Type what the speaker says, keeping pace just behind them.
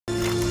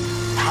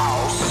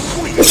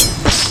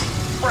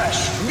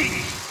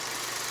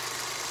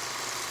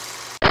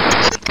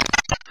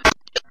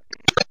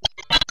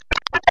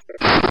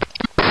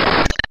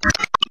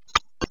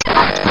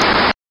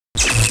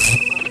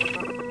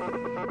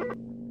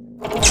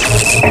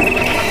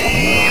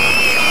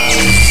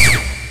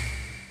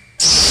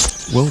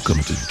Welcome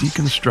to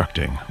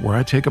Deconstructing, where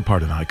I take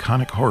apart an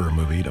iconic horror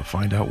movie to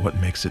find out what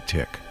makes it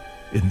tick.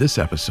 In this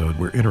episode,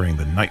 we're entering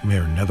the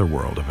nightmare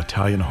netherworld of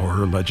Italian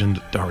horror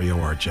legend Dario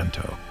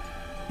Argento.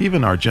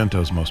 Even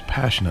Argento's most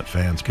passionate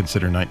fans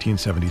consider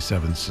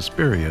 1977's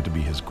Suspiria to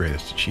be his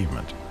greatest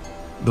achievement.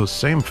 Those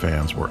same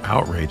fans were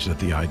outraged at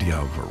the idea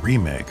of a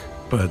remake,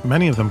 but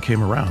many of them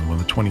came around when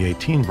the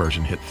 2018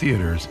 version hit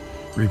theaters,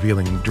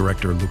 revealing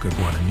director Luca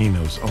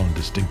Guadagnino's own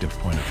distinctive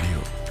point of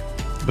view.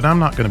 But I'm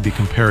not going to be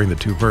comparing the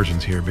two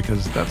versions here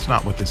because that's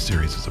not what this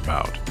series is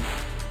about.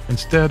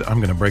 Instead, I'm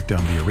going to break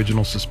down the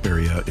original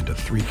Suspiria into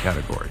three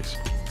categories.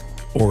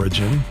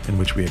 Origin, in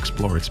which we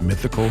explore its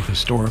mythical,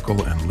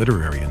 historical, and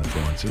literary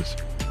influences.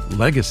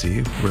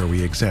 Legacy, where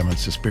we examine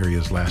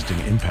Suspiria's lasting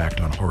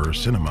impact on horror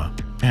cinema.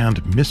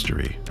 And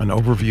Mystery, an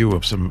overview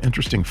of some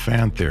interesting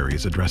fan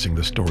theories addressing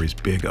the story's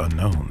big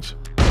unknowns.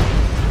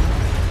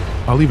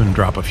 I'll even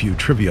drop a few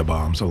trivia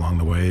bombs along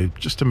the way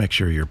just to make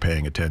sure you're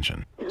paying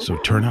attention. So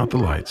turn out the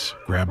lights,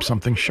 grab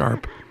something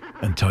sharp,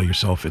 and tell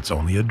yourself it's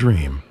only a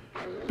dream,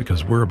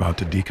 because we're about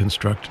to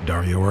deconstruct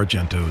Dario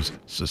Argento's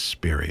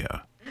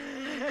Suspiria.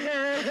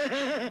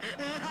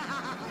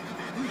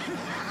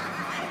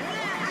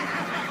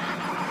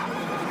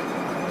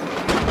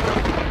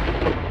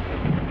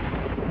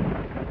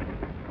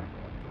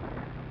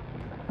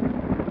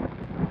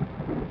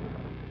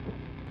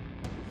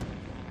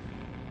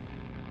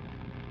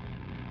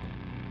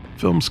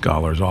 Film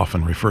scholars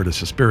often refer to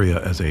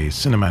Suspiria as a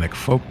cinematic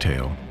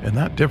folktale, and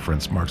that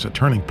difference marks a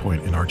turning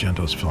point in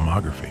Argento's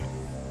filmography.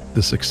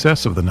 The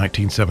success of the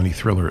 1970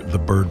 thriller The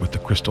Bird with the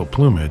Crystal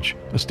Plumage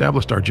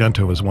established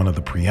Argento as one of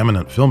the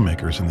preeminent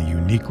filmmakers in the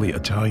uniquely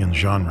Italian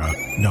genre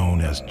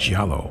known as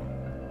giallo.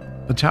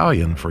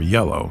 Italian for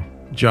yellow,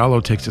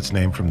 giallo takes its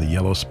name from the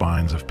yellow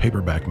spines of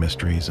paperback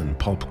mysteries and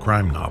pulp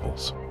crime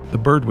novels. The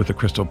Bird with the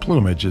Crystal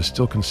Plumage is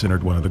still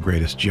considered one of the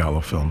greatest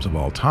giallo films of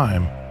all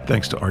time,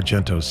 thanks to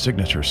Argento's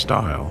signature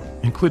style,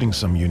 including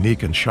some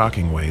unique and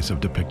shocking ways of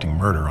depicting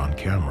murder on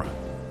camera.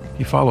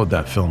 He followed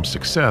that film's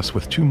success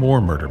with two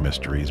more murder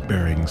mysteries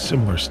bearing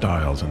similar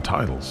styles and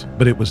titles,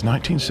 but it was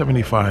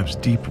 1975's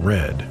Deep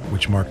Red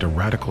which marked a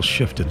radical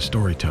shift in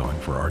storytelling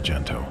for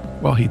Argento.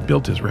 While he'd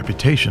built his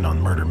reputation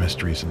on murder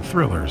mysteries and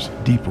thrillers,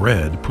 Deep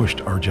Red pushed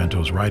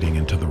Argento's writing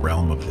into the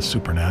realm of the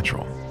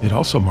supernatural. It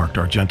also marked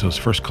Argento's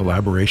first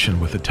collaboration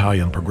with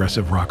Italian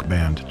progressive rock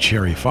band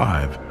Cherry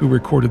 5, who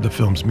recorded the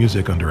film's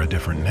music under a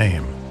different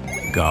name,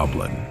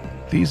 Goblin.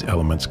 These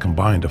elements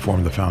combined to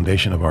form the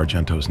foundation of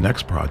Argento's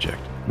next project,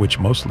 which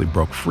mostly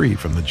broke free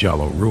from the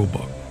giallo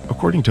rulebook.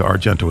 According to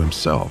Argento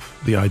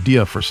himself, the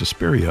idea for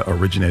Suspiria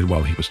originated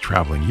while he was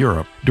traveling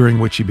Europe, during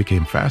which he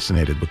became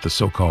fascinated with the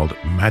so-called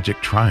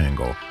magic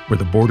triangle, where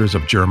the borders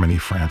of Germany,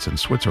 France, and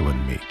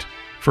Switzerland meet.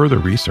 Further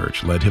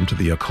research led him to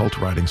the occult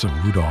writings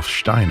of Rudolf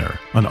Steiner,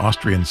 an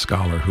Austrian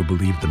scholar who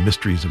believed the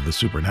mysteries of the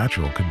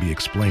supernatural could be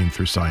explained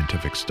through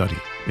scientific study.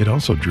 It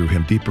also drew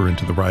him deeper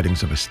into the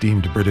writings of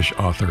esteemed British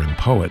author and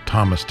poet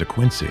Thomas de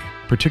Quincey,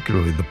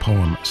 particularly the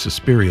poem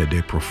Suspiria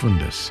de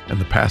Profundis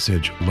and the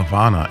passage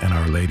Lavana and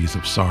Our Ladies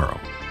of Sorrow.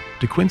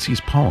 De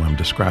Quincey's poem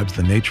describes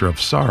the nature of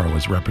sorrow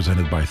as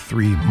represented by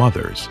three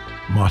mothers: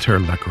 Mater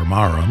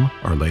Lacrimarum,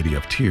 Our Lady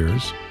of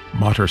Tears;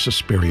 Mater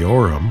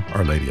Suspiriorum,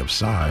 Our Lady of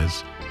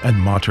Sighs; and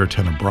Mater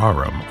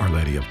Tenebrarum, Our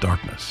Lady of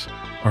Darkness.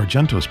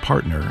 Argento's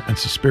partner and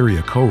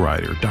Suspiria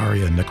co-writer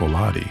Daria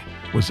Nicolodi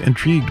was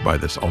intrigued by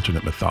this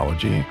alternate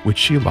mythology, which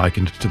she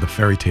likened to the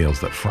fairy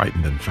tales that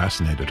frightened and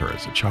fascinated her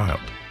as a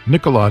child.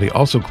 Nicolodi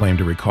also claimed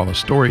to recall a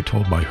story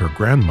told by her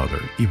grandmother,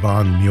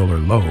 Yvonne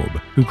Mueller-Loeb,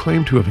 who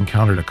claimed to have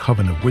encountered a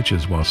coven of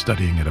witches while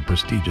studying at a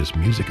prestigious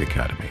music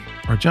academy.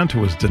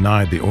 Argento was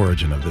denied the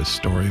origin of this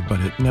story,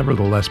 but it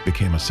nevertheless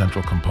became a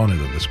central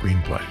component of the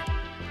screenplay.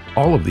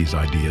 All of these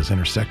ideas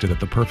intersected at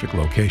the perfect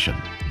location,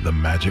 the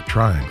Magic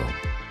Triangle.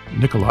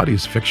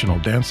 Nicolodi's fictional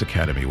dance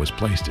academy was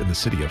placed in the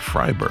city of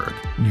Freiburg,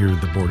 near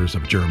the borders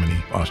of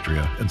Germany,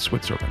 Austria, and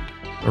Switzerland.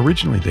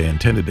 Originally, they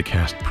intended to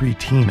cast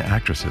pre-teen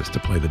actresses to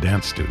play the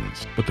dance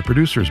students, but the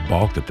producers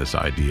balked at this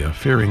idea,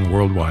 fearing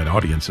worldwide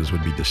audiences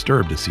would be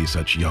disturbed to see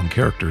such young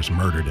characters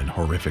murdered in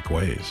horrific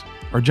ways.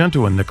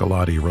 Argento and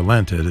Nicolodi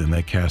relented, and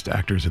they cast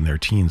actors in their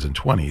teens and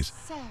 20s,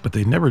 but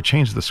they never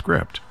changed the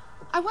script.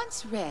 I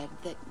once read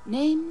that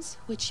names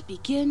which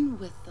begin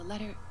with the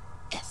letter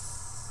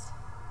S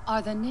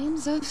are the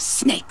names of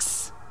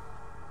snakes.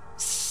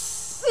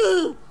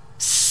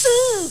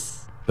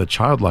 The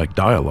childlike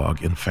dialogue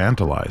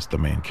infantilized the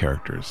main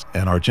characters,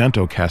 and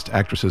Argento cast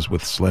actresses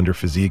with slender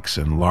physiques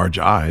and large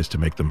eyes to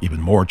make them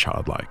even more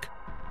childlike.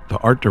 The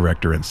art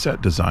director and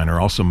set designer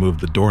also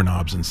moved the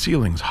doorknobs and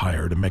ceilings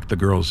higher to make the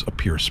girls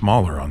appear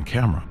smaller on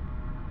camera.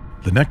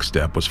 The next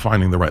step was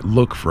finding the right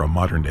look for a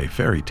modern-day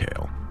fairy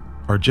tale.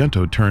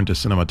 Argento turned to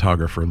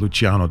cinematographer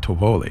Luciano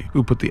Tovoli,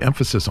 who put the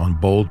emphasis on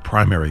bold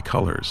primary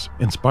colors,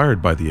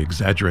 inspired by the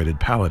exaggerated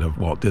palette of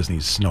Walt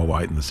Disney's Snow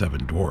White and the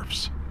Seven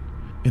Dwarfs.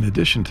 In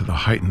addition to the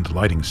heightened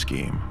lighting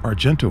scheme,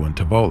 Argento and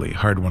Tivoli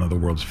hired one of the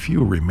world's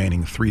few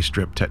remaining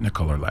 3-strip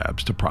Technicolor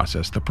labs to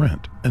process the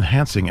print,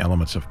 enhancing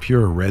elements of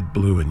pure red,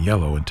 blue, and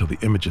yellow until the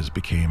images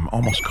became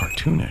almost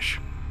cartoonish.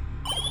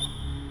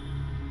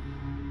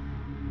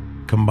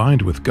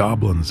 Combined with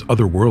Goblin's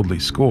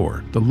otherworldly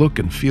score, the look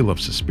and feel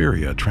of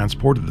Suspiria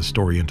transported the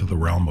story into the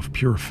realm of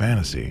pure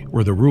fantasy,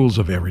 where the rules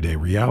of everyday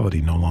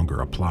reality no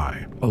longer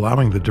apply,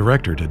 allowing the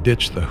director to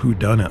ditch the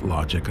whodunit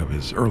logic of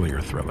his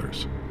earlier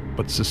thrillers.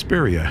 But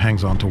Suspiria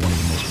hangs on to one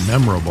of the most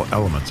memorable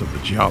elements of the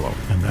giallo,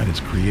 and that is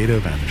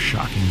creative and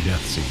shocking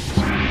death scenes.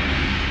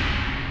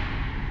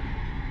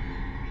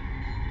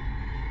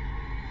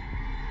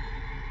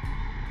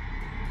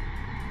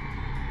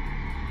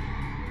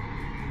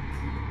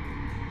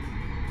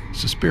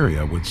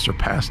 Suspiria would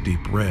surpass Deep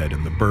Red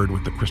and The Bird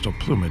with the Crystal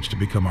Plumage to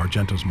become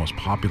Argento's most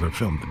popular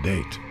film to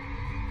date.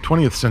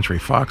 20th Century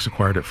Fox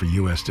acquired it for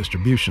U.S.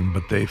 distribution,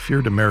 but they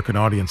feared American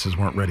audiences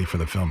weren't ready for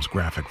the film's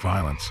graphic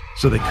violence,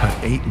 so they cut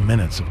 8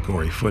 minutes of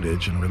gory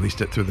footage and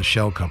released it through the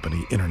shell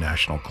company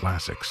International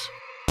Classics.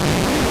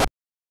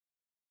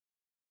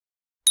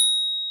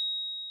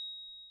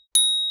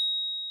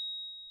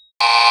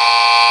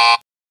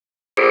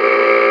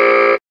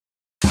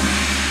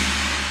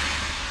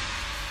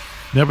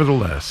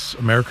 Nevertheless,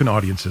 American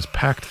audiences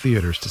packed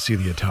theaters to see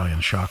the Italian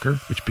shocker,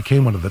 which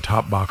became one of the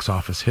top box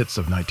office hits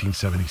of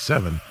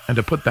 1977, and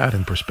to put that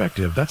in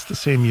perspective, that's the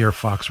same year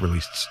Fox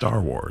released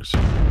Star Wars.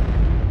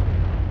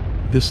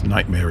 This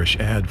nightmarish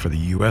ad for the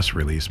US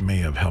release may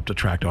have helped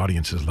attract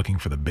audiences looking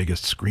for the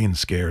biggest screen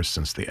scares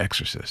since The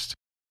Exorcist.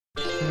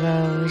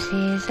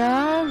 Roses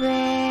are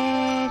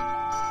red,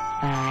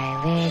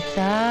 violets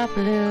are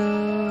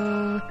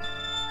blue,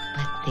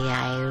 but the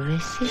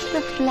iris is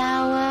the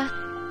flower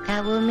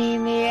that will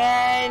mean the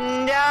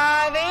end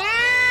of it.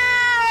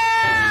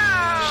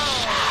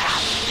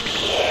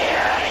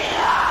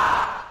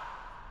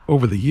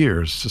 Over the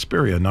years,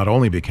 Suspiria not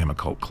only became a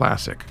cult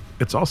classic,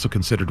 it's also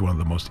considered one of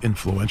the most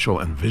influential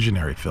and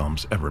visionary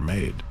films ever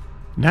made.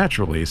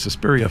 Naturally,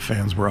 Suspiria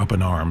fans were up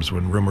in arms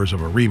when rumors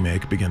of a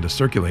remake began to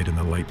circulate in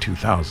the late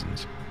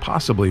 2000s,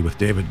 possibly with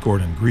David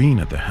Gordon Green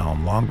at the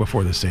helm long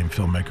before the same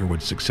filmmaker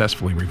would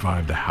successfully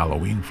revive the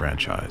Halloween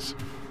franchise.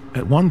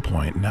 At one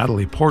point,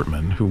 Natalie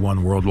Portman, who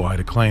won worldwide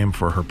acclaim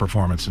for her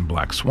performance in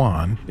Black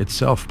Swan,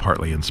 itself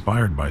partly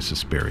inspired by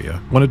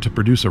Suspiria, wanted to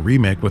produce a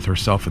remake with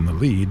herself in the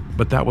lead,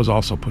 but that was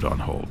also put on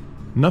hold.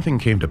 Nothing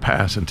came to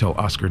pass until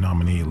Oscar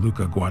nominee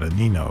Luca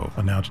Guadagnino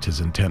announced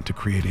his intent to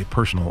create a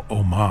personal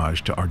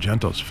homage to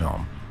Argento's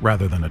film,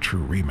 rather than a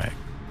true remake.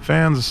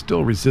 Fans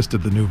still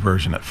resisted the new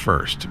version at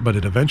first, but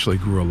it eventually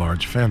grew a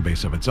large fan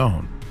base of its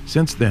own.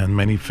 Since then,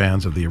 many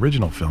fans of the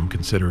original film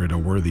consider it a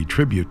worthy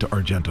tribute to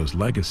Argento's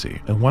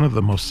legacy, and one of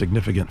the most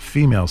significant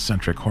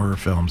female-centric horror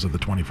films of the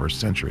 21st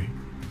century.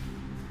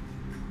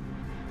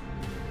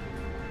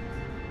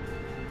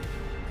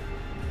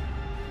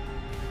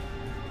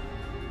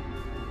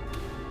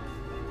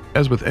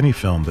 As with any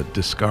film that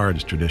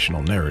discards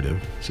traditional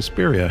narrative,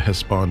 Suspiria has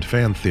spawned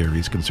fan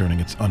theories concerning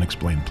its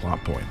unexplained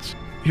plot points.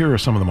 Here are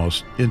some of the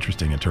most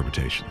interesting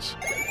interpretations.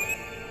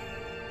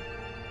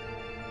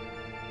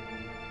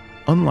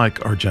 Unlike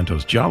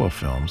Argento's giallo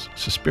films,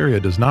 Suspiria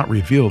does not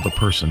reveal the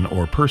person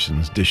or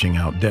persons dishing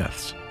out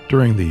deaths.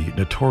 During the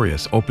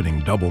notorious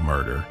opening double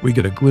murder, we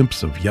get a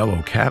glimpse of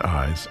yellow cat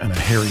eyes and a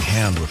hairy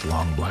hand with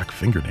long black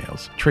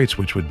fingernails, traits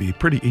which would be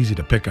pretty easy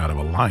to pick out of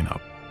a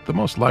lineup. The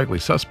most likely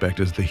suspect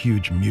is the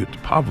huge mute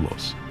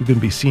Pavlos, who can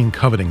be seen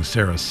coveting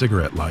Sarah's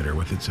cigarette lighter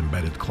with its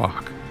embedded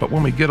clock. But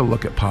when we get a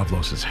look at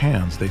Pavlos'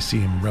 hands, they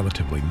seem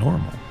relatively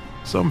normal.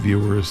 Some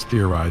viewers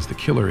theorize the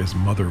killer is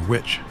Mother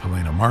Witch,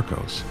 Helena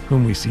Marcos,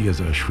 whom we see as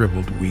a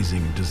shriveled,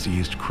 wheezing,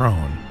 diseased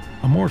crone.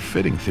 A more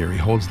fitting theory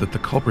holds that the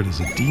culprit is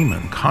a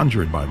demon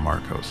conjured by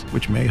Marcos,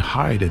 which may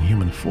hide in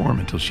human form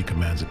until she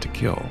commands it to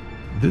kill.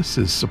 This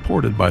is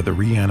supported by the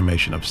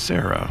reanimation of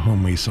Sarah,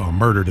 whom we saw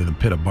murdered in a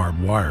pit of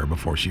barbed wire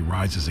before she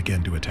rises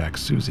again to attack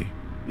Susie.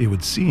 It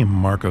would seem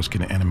Marcos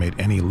can animate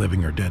any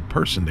living or dead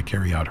person to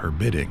carry out her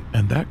bidding,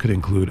 and that could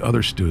include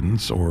other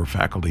students or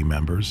faculty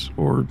members,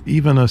 or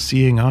even a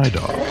seeing eye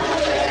dog.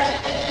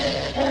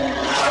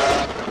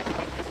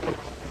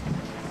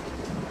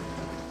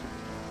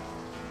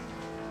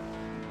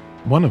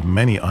 One of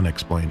many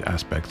unexplained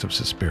aspects of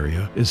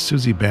Suspiria is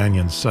Susie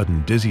Banion's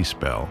sudden dizzy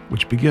spell,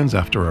 which begins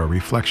after a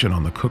reflection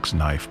on the cook's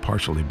knife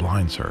partially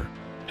blinds her.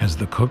 Has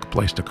the cook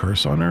placed a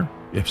curse on her?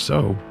 If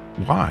so,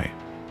 why?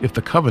 If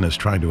the Coven is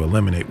trying to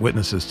eliminate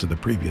witnesses to the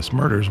previous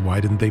murders, why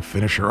didn't they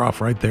finish her off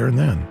right there and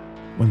then?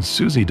 When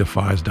Susie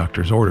defies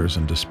Doctor's orders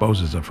and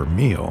disposes of her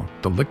meal,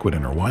 the liquid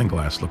in her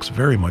wineglass looks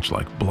very much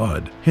like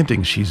blood,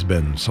 hinting she's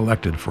been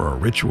selected for a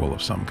ritual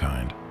of some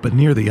kind. But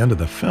near the end of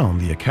the film,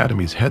 the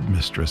Academy's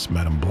headmistress,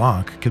 Madame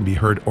Blanc, can be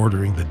heard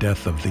ordering the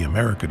death of the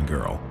American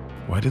girl.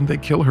 Why didn't they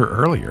kill her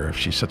earlier if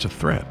she's such a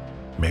threat?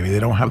 Maybe they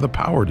don't have the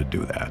power to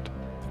do that.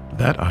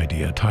 That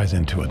idea ties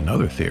into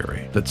another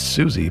theory, that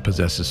Susie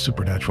possesses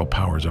supernatural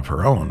powers of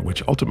her own,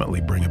 which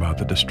ultimately bring about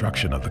the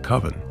destruction of the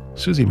Coven.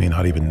 Susie may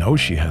not even know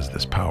she has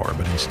this power,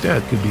 but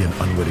instead could be an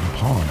unwitting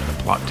pawn in a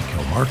plot to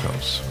kill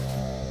Marcos.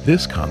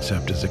 This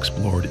concept is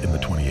explored in the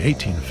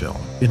 2018 film,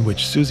 in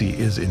which Susie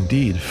is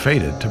indeed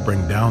fated to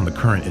bring down the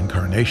current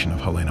incarnation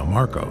of Helena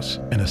Marcos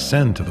and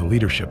ascend to the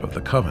leadership of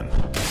the Coven.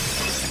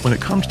 When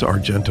it comes to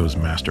Argento's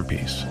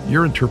masterpiece,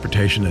 your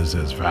interpretation is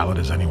as valid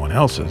as anyone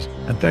else's,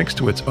 and thanks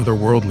to its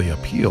otherworldly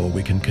appeal,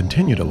 we can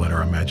continue to let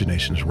our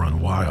imaginations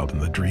run wild in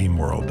the dream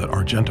world that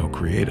Argento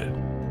created.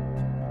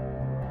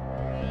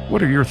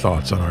 What are your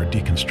thoughts on our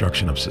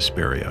deconstruction of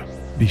Suspiria?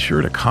 Be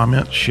sure to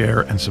comment,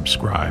 share, and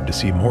subscribe to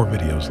see more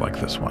videos like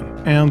this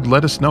one. And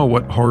let us know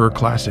what horror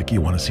classic you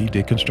want to see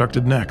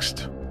deconstructed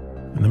next.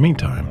 In the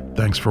meantime,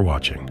 thanks for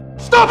watching.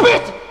 Stop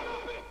it!